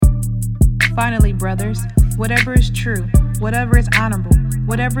Finally, brothers, whatever is true, whatever is honorable,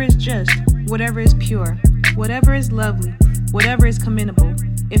 whatever is just, whatever is pure, whatever is lovely, whatever is commendable,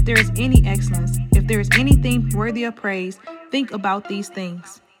 if there is any excellence, if there is anything worthy of praise, think about these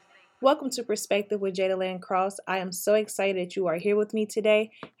things. Welcome to Perspective with Jada Land Cross. I am so excited that you are here with me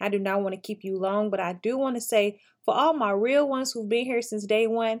today. I do not want to keep you long, but I do want to say for all my real ones who've been here since day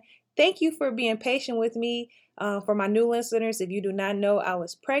one, thank you for being patient with me. For my new listeners, if you do not know, I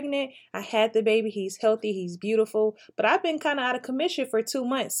was pregnant. I had the baby. He's healthy. He's beautiful. But I've been kind of out of commission for 2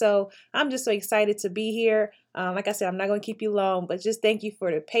 months. So I'm just so excited to be here. Like I said, I'm not going to keep you long, but just thank you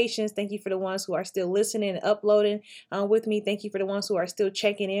for the patience. Thank you for the ones who are still listening and uploading with me. Thank you for the ones who are still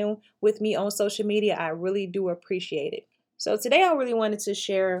checking in with me on social media. I really do appreciate it. So today I really wanted to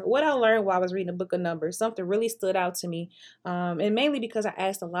share what I learned while I was reading the book of Numbers. Something really stood out to me, and mainly because I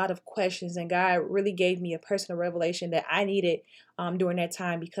asked a lot of questions and God really gave me a personal revelation that I needed during that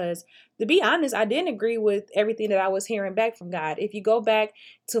time. Because to be honest, I didn't agree with everything that I was hearing back from God. If you go back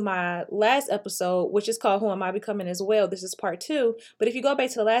to my last episode, which is called Who Am I Becoming as well, this is part 2. But if you go back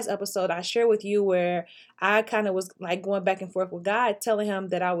to the last episode, I shared with you where I kind of was like going back and forth with God, telling him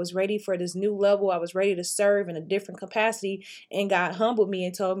that I was ready for this new level. I was ready to serve in a different capacity. And God humbled me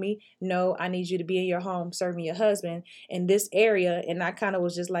and told me, no, I need you to be in your home serving your husband in this area. And I kind of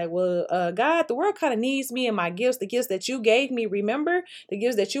was just like, well, God, the world kind of needs me and my gifts, the gifts that you gave me. Remember the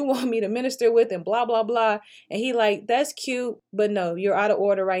gifts that you want me to minister with and blah, blah, blah. And he like, that's cute, but no, you're out of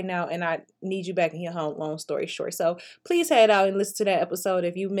order right now. And I need you back in your home. Long story short. So please head out and listen to that episode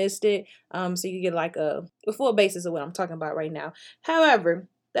if you missed it. So you get like a full basis of what I'm talking about right now. However,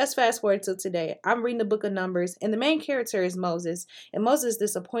 let's fast forward to today. I'm reading the book of Numbers, and the main character is Moses. And Moses is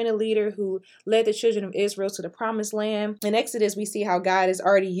this appointed leader who led the children of Israel to the promised land. In Exodus, we see how God is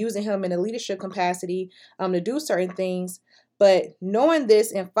already using him in a leadership capacity to do certain things. But knowing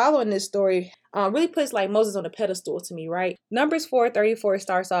this and following this story really puts like Moses on a pedestal to me, right? Numbers 4:34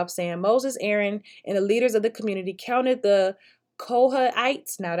 starts off saying, Moses, Aaron, and the leaders of the community counted the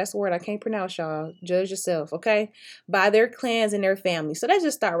Kohathites, now that's a word I can't pronounce, y'all. Judge yourself, okay? By their clans and their families. So let's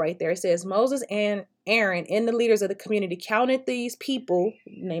just start right there. It says Moses and Aaron and the leaders of the community counted these people,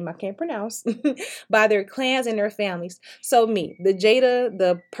 name I can't pronounce, by their clans and their families. So me, the Jada,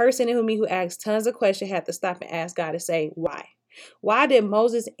 the person in who asked tons of questions, had to stop and ask God to say, why? Why did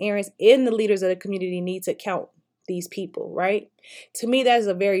Moses, Aaron, and the leaders of the community need to count these people, right? To me, that's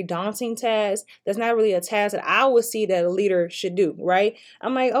a very daunting task. That's not really a task that I would see that a leader should do, right?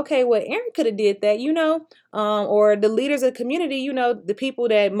 I'm like, okay, well, Aaron could have did that, or the leaders of the community, the people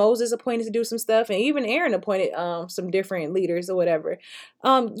that Moses appointed to do some stuff, and even Aaron appointed some different leaders or whatever.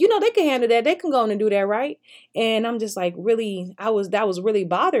 They can handle that. They can go on and do that, right? And I'm just like, really, that was really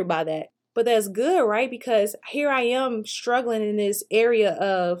bothered by that. But that's good, right? Because here I am struggling in this area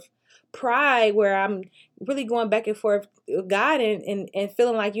of pride where I'm really going back and forth with God and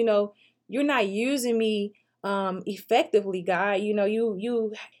feeling like, you're not using me effectively, God.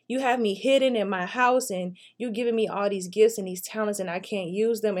 You have me hidden in my house and you're giving me all these gifts and these talents and I can't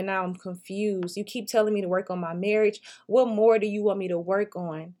use them, and now I'm confused. You keep telling me to work on my marriage. What more do you want me to work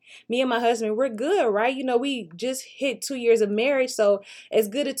on? Me and my husband, we're good, right? We just hit 2 years of marriage, so as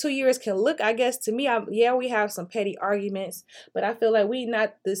good as 2 years can look, I guess to me, we have some petty arguments, but I feel like we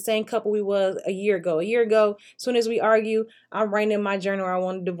not the same couple we was a year ago. A year ago, as soon as we argue, I'm writing in my journal I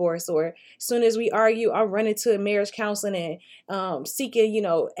want a divorce, or as soon as we argue, I'm running to marriage counseling and seeking,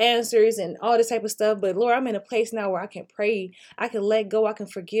 answers and all this type of stuff. But Lord, I'm in a place now where I can pray, I can let go, I can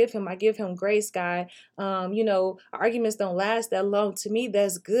forgive him, I give him grace, God. Arguments don't last that long. To me,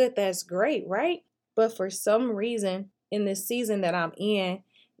 that's good, that's great, right? But for some reason, in this season that I'm in,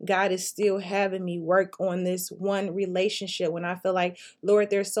 God is still having me work on this one relationship when I feel like,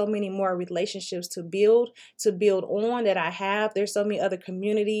 Lord, there's so many more relationships to build on that I have. There's so many other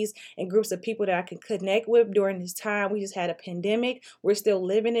communities and groups of people that I can connect with during this time. We just had a pandemic. We're still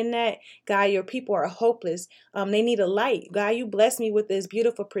living in that. God, your people are hopeless. They need a light. God, you bless me with this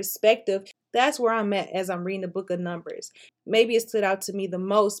beautiful perspective. That's where I'm at as I'm reading the book of Numbers. Maybe it stood out to me the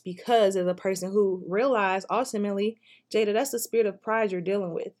most because as a person who realized ultimately, Jada, that's the spirit of pride you're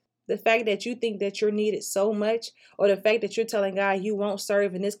dealing with. The fact that you think that you're needed so much, or the fact that you're telling God you won't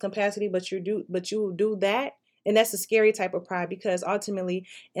serve in this capacity, but you will do that. And that's a scary type of pride, because ultimately,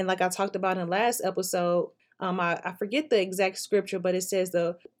 and like I talked about in the last episode, I forget the exact scripture, but it says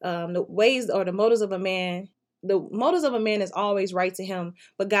the ways or the motives of a man the motives of a man is always right to him,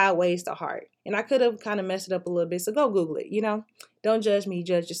 but God weighs the heart. And I could have kind of messed it up a little bit, so go Google it, Don't judge me,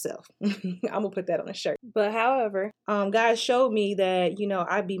 judge yourself. I'm going to put that on a shirt. But however, God showed me that,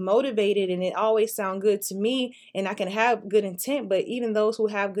 I'd be motivated and it always sound good to me and I can have good intent, but even those who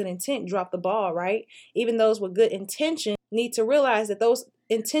have good intent drop the ball, right? Even those with good intention need to realize that those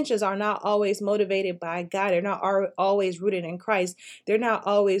intentions are not always motivated by God. They're not always rooted in Christ. They're not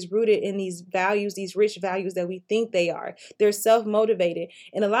always rooted in these values, these rich values that we think they are. They're self-motivated.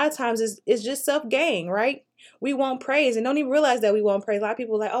 And a lot of times it's just self-gain, right? We want praise and don't even realize that we want praise. A lot of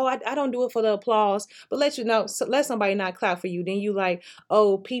people are like, oh, I don't do it for the applause, but let somebody not clap for you. Then you like,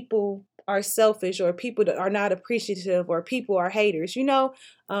 oh, people are selfish or people that are not appreciative or people are haters, and not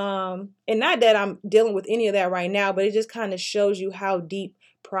that I'm dealing with any of that right now, but it just kind of shows you how deep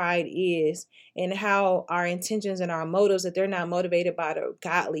pride is and how our intentions and our motives, that they're not motivated by the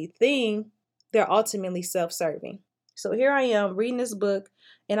godly thing, they're ultimately self-serving. So here I am reading this book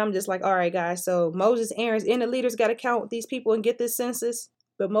and I'm just like, all right, guys, so Moses, Aaron's and the leaders got to count these people and get this census.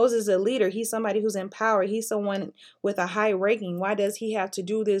 But Moses is a leader. He's somebody who's empowered. He's someone with a high ranking. Why does he have to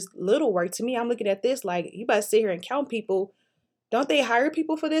do this little work? To me, I'm looking at this like, you better sit here and count people. Don't they hire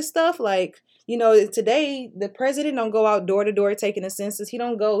people for this stuff? Like, today the president don't go out door to door taking a census. He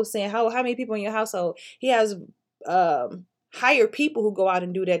don't go saying how many people in your household. He has hired people who go out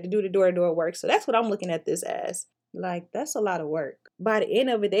and do that, to do the door to door work. So that's what I'm looking at this as. Like, that's a lot of work. By the end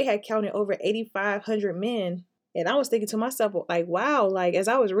of it, they had counted over 8,500 men. And I was thinking to myself, like, wow, like as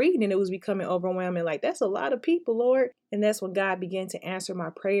I was reading it was becoming overwhelming. Like, that's a lot of people, Lord. And that's when God began to answer my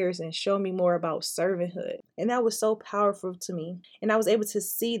prayers and show me more about servanthood. And that was so powerful to me. And I was able to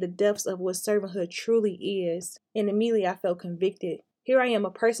see the depths of what servanthood truly is. And immediately I felt convicted. Here I am,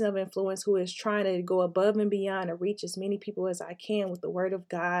 a person of influence who is trying to go above and beyond and reach as many people as I can with the word of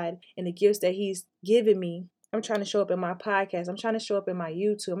God and the gifts that he's given me. I'm trying to show up in my podcast. I'm trying to show up in my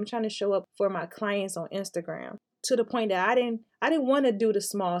YouTube. I'm trying to show up for my clients on Instagram, to the point that I didn't want to do the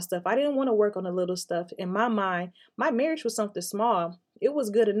small stuff. I didn't want to work on the little stuff. In my mind, my marriage was something small. It was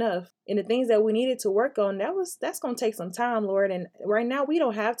good enough. And the things that we needed to work on, that's going to take some time, Lord. And right now we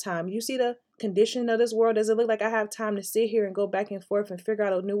don't have time. You see the condition of this world. Does it look like I have time to sit here and go back and forth and figure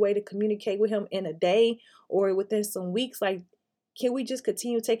out a new way to communicate with him in a day or within some weeks? Like, can we just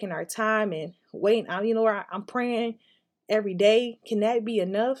continue taking our time and wait? I'm praying every day. Can that be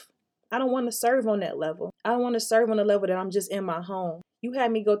enough? I don't want to serve on that level. I don't want to serve on the level that I'm just in my home. You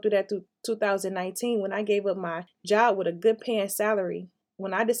had me go through that through 2019 when I gave up my job with a good paying salary.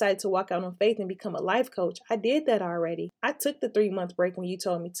 When I decided to walk out on faith and become a life coach, I did that already. I took the 3-month break when you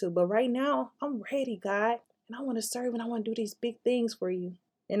told me to, but right now I'm ready, God. And I want to serve and I want to do these big things for you.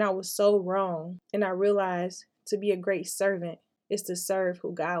 And I was so wrong. And I realized to be a great servant is to serve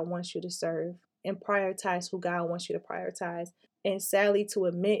who God wants you to serve and prioritize who God wants you to prioritize. And sadly, to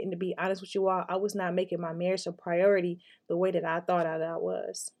admit and to be honest with you all, I was not making my marriage a priority the way that I thought I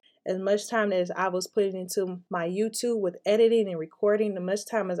was. As much time as I was putting into my YouTube with editing and recording, as much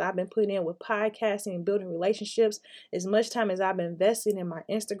time as I've been putting in with podcasting and building relationships, as much time as I've been investing in my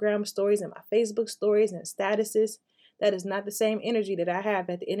Instagram stories and my Facebook stories and statuses, that is not the same energy that I have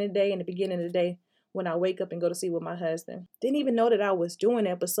at the end of the day and the beginning of the day when I wake up and go to sleep with my husband. Didn't even know that I was doing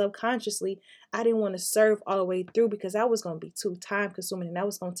that, but subconsciously, I didn't want to serve all the way through because that was going to be too time consuming and that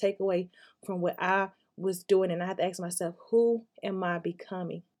was going to take away from what I was doing. And I had to ask myself, who am I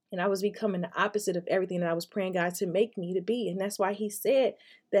becoming? And I was becoming the opposite of everything that I was praying God to make me to be. And that's why he said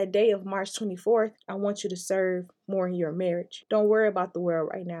that day of March 24th, I want you to serve more in your marriage. Don't worry about the world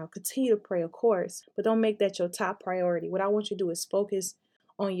right now. Continue to pray, of course, but don't make that your top priority. What I want you to do is focus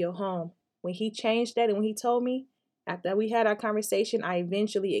on your home. When he changed that and when he told me, after we had our conversation, I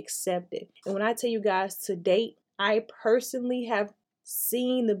eventually accepted. And when I tell you guys to date, I personally have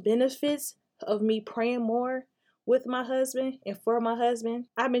seen the benefits of me praying more with my husband and for my husband.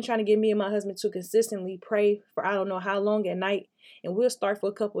 I've been trying to get me and my husband to consistently pray for I don't know how long at night. And we'll start for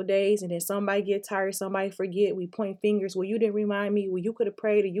a couple of days and then somebody get tired, somebody forget. We point fingers. Well, you didn't remind me. Well, you could have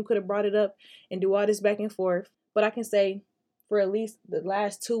prayed or you could have brought it up and do all this back and forth. But I can say for at least the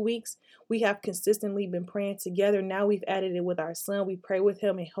last 2 weeks, we have consistently been praying together. Now we've added it with our son. We pray with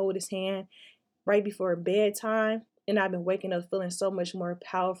him and hold his hand right before bedtime. And I've been waking up feeling so much more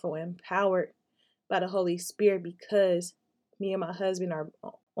powerful and empowered by the Holy Spirit because me and my husband are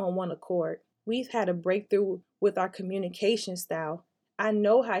on one accord. We've had a breakthrough with our communication style. I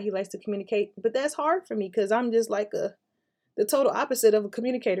know how he likes to communicate, but that's hard for me because I'm just like the total opposite of a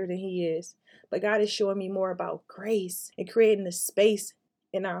communicator than he is. But God is showing me more about grace and creating a space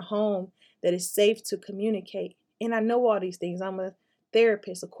in our home that is safe to communicate. And I know all these things. I'm a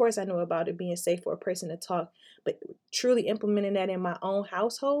therapist. Of course, I know about it being safe for a person to talk, but truly implementing that in my own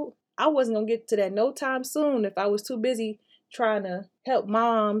household, I wasn't going to get to that no time soon if I was too busy trying to help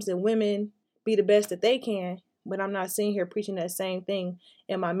moms and women be the best that they can. But I'm not sitting here preaching that same thing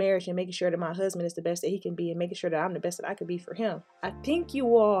in my marriage and making sure that my husband is the best that he can be and making sure that I'm the best that I could be for him. I think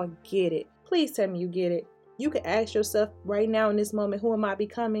you all get it. Please tell me you get it. You can ask yourself right now in this moment, who am I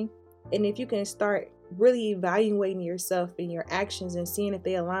becoming? And if you can start really evaluating yourself and your actions and seeing if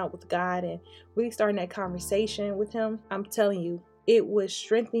they align with God and really starting that conversation with him, I'm telling you, it would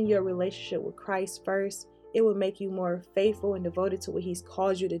strengthen your relationship with Christ first. It will make you more faithful and devoted to what he's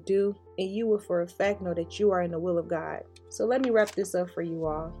called you to do. And you will for a fact know that you are in the will of God. So let me wrap this up for you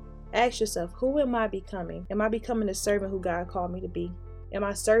all. Ask yourself, who am I becoming? Am I becoming the servant who God called me to be? Am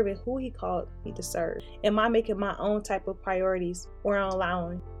I serving who he called me to serve? Am I making my own type of priorities, or am I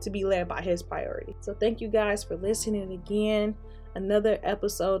allowing to be led by his priority? So thank you guys for listening again. Another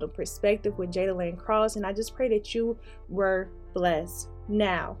episode of Perspective with Jada Lane Cross. And I just pray that you were blessed.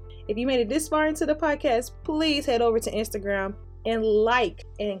 Now, if you made it this far into the podcast, please head over to Instagram and like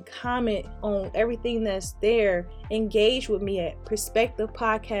and comment on everything that's there. Engage with me at Perspective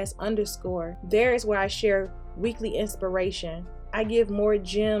Podcast _. There is where I share weekly inspiration. I give more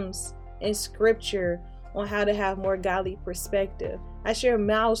gems and scripture on how to have more godly perspective. I share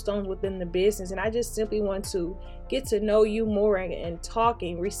milestones within the business, and I just simply want to get to know you more and talk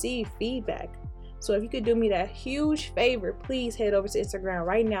and receive feedback. So if you could do me that huge favor, please head over to Instagram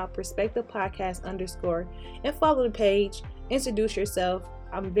right now, Perspective Podcast _, and follow the page. Introduce yourself.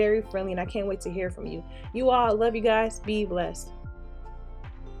 I'm very friendly and I can't wait to hear from you. You all, love you guys. Be blessed.